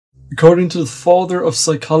According to the father of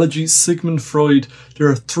psychology, Sigmund Freud, there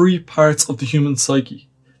are three parts of the human psyche: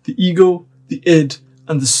 the ego, the id,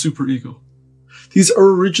 and the superego. These are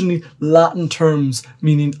originally Latin terms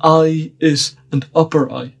meaning I, it, and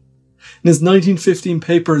upper I. In his 1915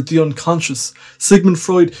 paper, The Unconscious, Sigmund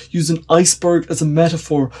Freud used an iceberg as a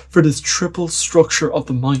metaphor for this triple structure of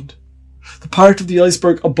the mind. The part of the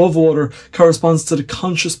iceberg above water corresponds to the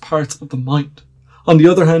conscious parts of the mind. On the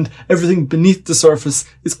other hand, everything beneath the surface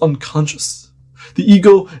is unconscious. The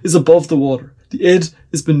ego is above the water. The id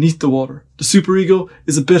is beneath the water. The superego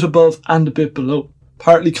is a bit above and a bit below,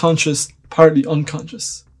 partly conscious, partly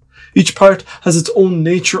unconscious. Each part has its own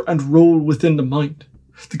nature and role within the mind.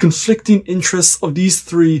 The conflicting interests of these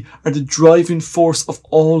three are the driving force of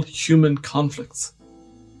all human conflicts.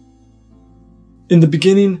 In the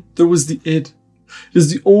beginning, there was the id. It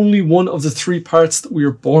is the only one of the three parts that we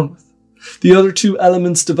are born with. The other two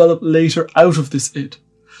elements develop later out of this id.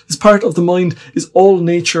 This part of the mind is all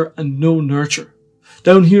nature and no nurture.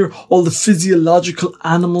 Down here, all the physiological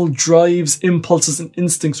animal drives, impulses and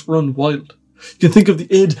instincts run wild. You can think of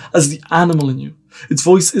the id as the animal in you. Its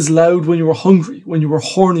voice is loud when you are hungry, when you are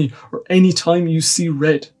horny, or any time you see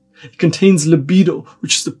red. It contains libido,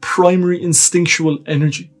 which is the primary instinctual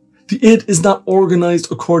energy. The id is not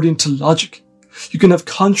organized according to logic. You can have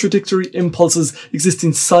contradictory impulses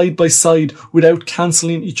existing side by side without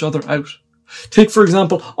cancelling each other out. Take, for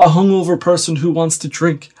example, a hungover person who wants to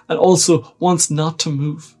drink and also wants not to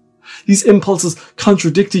move. These impulses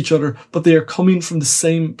contradict each other, but they are coming from the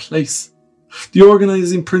same place. The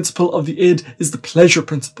organizing principle of the id is the pleasure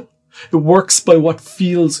principle. It works by what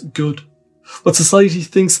feels good. What society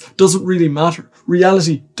thinks doesn't really matter.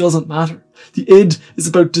 Reality doesn't matter. The id is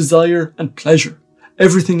about desire and pleasure.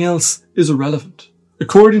 Everything else is irrelevant.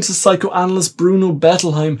 According to psychoanalyst Bruno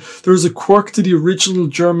Bettelheim, there is a quirk to the original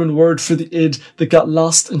German word for the id that got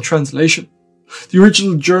lost in translation. The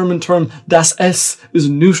original German term das Es is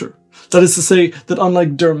neuter. That is to say that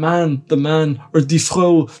unlike der Mann, the man, or die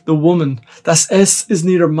Frau, the woman, das Es is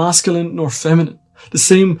neither masculine nor feminine. The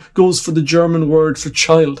same goes for the German word for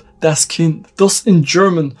child, das Kind. Thus in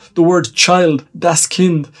German, the word child, das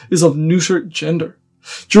Kind, is of neuter gender.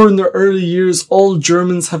 During their early years, all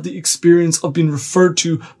Germans have the experience of being referred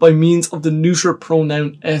to by means of the neuter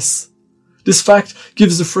pronoun es. This fact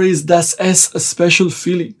gives the phrase das Es a special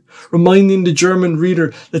feeling, reminding the German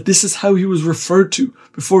reader that this is how he was referred to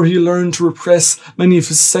before he learned to repress many of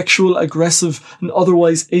his sexual, aggressive, and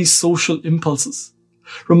otherwise asocial impulses.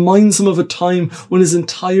 Reminds him of a time when his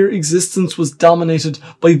entire existence was dominated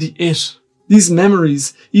by the it. These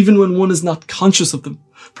memories, even when one is not conscious of them,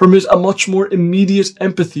 permit a much more immediate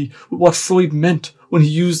empathy with what Freud meant when he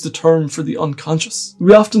used the term for the unconscious.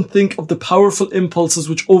 We often think of the powerful impulses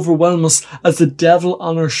which overwhelm us as the devil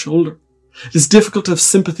on our shoulder. It is difficult to have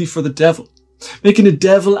sympathy for the devil. Making a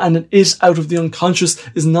devil and an it out of the unconscious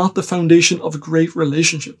is not the foundation of a great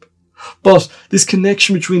relationship. But this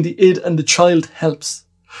connection between the id and the child helps.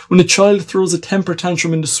 When a child throws a temper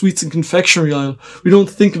tantrum in the sweets and confectionery aisle, we don't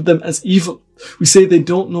think of them as evil. We say they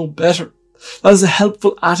don't know better. That is a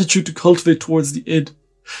helpful attitude to cultivate towards the id.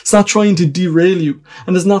 It's not trying to derail you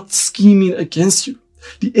and is not scheming against you.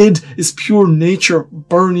 The id is pure nature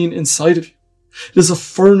burning inside of you. It is a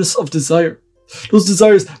furnace of desire. Those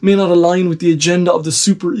desires may not align with the agenda of the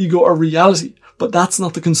superego or reality, but that's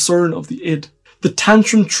not the concern of the id. The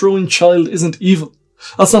tantrum-throwing child isn't evil.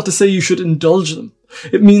 That's not to say you should indulge them.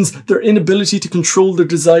 It means their inability to control their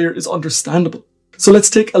desire is understandable. So let's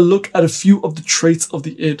take a look at a few of the traits of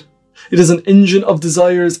the id. It is an engine of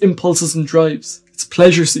desires, impulses and drives. It's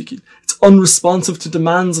pleasure-seeking. It's unresponsive to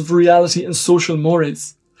demands of reality and social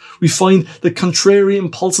mores. We find that contrary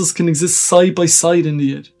impulses can exist side by side in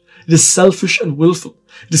the id. It is selfish and willful.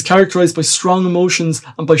 It is characterized by strong emotions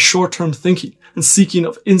and by short-term thinking and seeking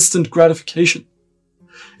of instant gratification.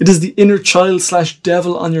 It is the inner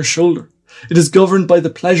child/devil on your shoulder. It is governed by the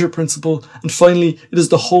pleasure principle, and finally, it is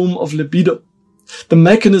the home of libido. The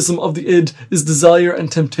mechanism of the id is desire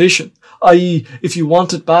and temptation, i.e., if you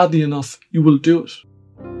want it badly enough, you will do it.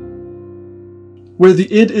 Where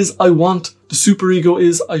the id is I want, the superego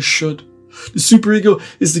is I should. The superego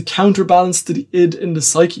is the counterbalance to the id in the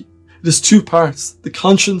psyche. It has two parts, the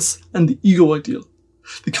conscience and the ego ideal.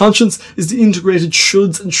 The conscience is the integrated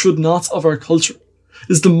shoulds and should nots of our culture. It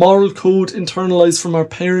is the moral code internalized from our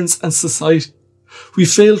parents and society. If we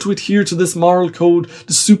fail to adhere to this moral code,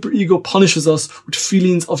 the superego punishes us with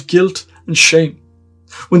feelings of guilt and shame.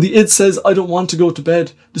 When the id says, I don't want to go to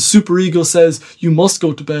bed, the superego says, you must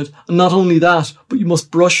go to bed, and not only that, but you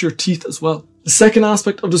must brush your teeth as well. The second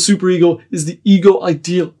aspect of the superego is the ego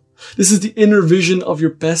ideal. This is the inner vision of your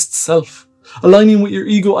best self. Aligning with your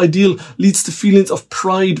ego ideal leads to feelings of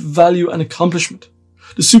pride, value, and accomplishment.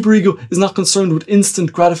 The superego is not concerned with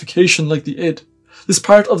instant gratification like the id. This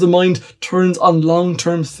part of the mind turns on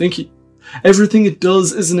long-term thinking. Everything it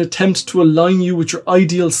does is an attempt to align you with your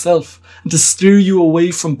ideal self and to steer you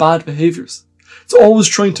away from bad behaviors. It's always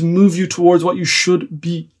trying to move you towards what you should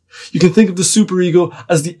be. You can think of the superego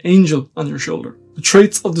as the angel on your shoulder. The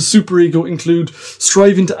traits of the superego include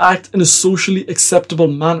striving to act in a socially acceptable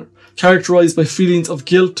manner, characterized by feelings of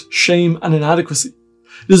guilt, shame, and inadequacy.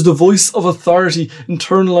 It is the voice of authority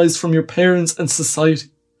internalized from your parents and society.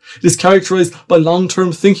 It is characterized by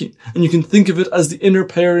long-term thinking, and you can think of it as the inner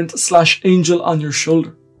parent/angel on your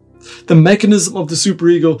shoulder. The mechanism of the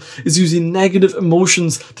superego is using negative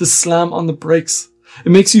emotions to slam on the brakes.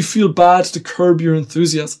 It makes you feel bad to curb your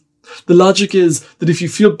enthusiasm. The logic is that if you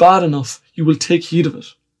feel bad enough, you will take heed of it.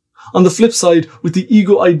 On the flip side, with the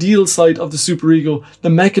ego ideal side of the superego, the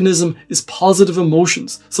mechanism is positive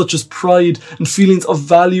emotions such as pride and feelings of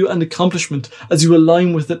value and accomplishment as you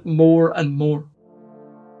align with it more and more.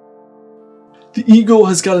 The ego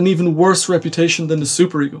has got an even worse reputation than the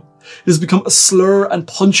superego. It has become a slur and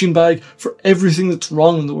punching bag for everything that's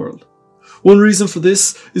wrong in the world. One reason for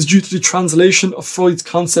this is due to the translation of Freud's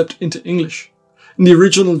concept into English. In the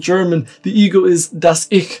original German, the ego is das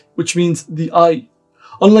Ich, which means the I.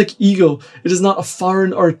 Unlike ego, it is not a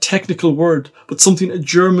foreign or a technical word, but something a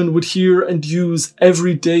German would hear and use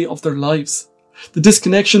every day of their lives. The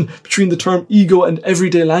disconnection between the term ego and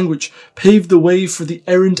everyday language paved the way for the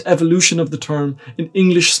errant evolution of the term in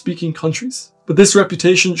English-speaking countries. But this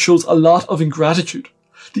reputation shows a lot of ingratitude.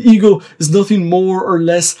 The ego is nothing more or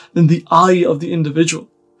less than the I of the individual.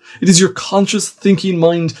 It is your conscious thinking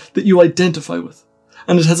mind that you identify with.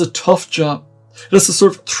 And it has a tough job. It has to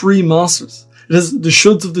serve three masters. It has the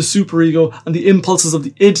shoulds of the superego and the impulses of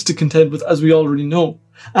the id to contend with, as we already know.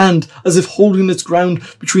 And, as if holding its ground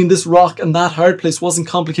between this rock and that hard place wasn't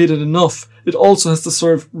complicated enough, it also has to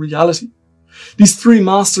serve reality. These three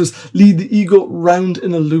masters lead the ego round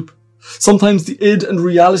in a loop. Sometimes the id and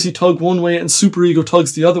reality tug one way and superego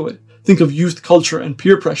tugs the other way. Think of youth culture and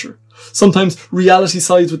peer pressure. Sometimes reality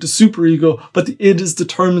sides with the superego, but the id is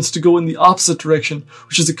determined to go in the opposite direction,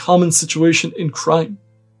 which is a common situation in crime.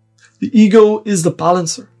 The ego is the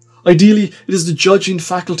balancer. Ideally, it is the judging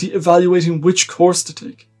faculty evaluating which course to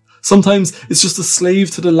take. Sometimes it's just a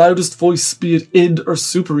slave to the loudest voice, be it id or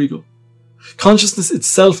superego. Consciousness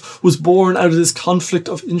itself was born out of this conflict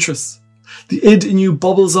of interests. The id in you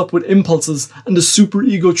bubbles up with impulses, and the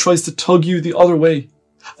superego tries to tug you the other way.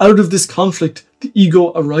 Out of this conflict, the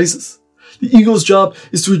ego arises. The ego's job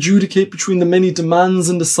is to adjudicate between the many demands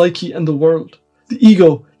in the psyche and the world. The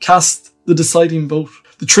ego casts the deciding vote.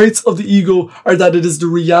 The traits of the ego are that it is the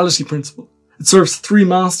reality principle. It serves three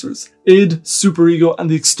masters, id, superego,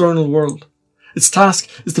 and the external world. Its task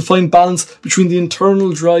is to find balance between the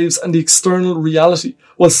internal drives and the external reality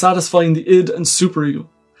while satisfying the id and superego.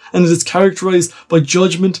 And it is characterized by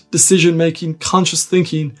judgment, decision-making, conscious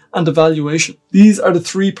thinking, and evaluation. These are the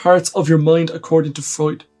three parts of your mind according to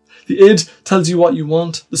Freud. The id tells you what you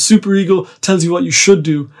want, the superego tells you what you should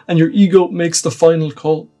do, and your ego makes the final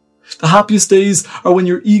call. The happiest days are when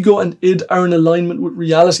your ego and id are in alignment with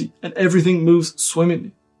reality and everything moves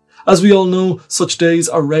swimmingly. As we all know, such days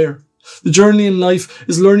are rare. The journey in life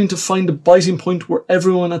is learning to find a biting point where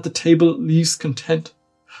everyone at the table leaves content.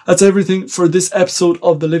 That's everything for this episode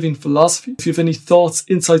of The Living Philosophy. If you have any thoughts,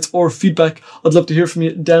 insights, or feedback, I'd love to hear from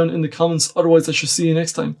you down in the comments. Otherwise, I shall see you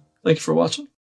next time. Thank you for watching.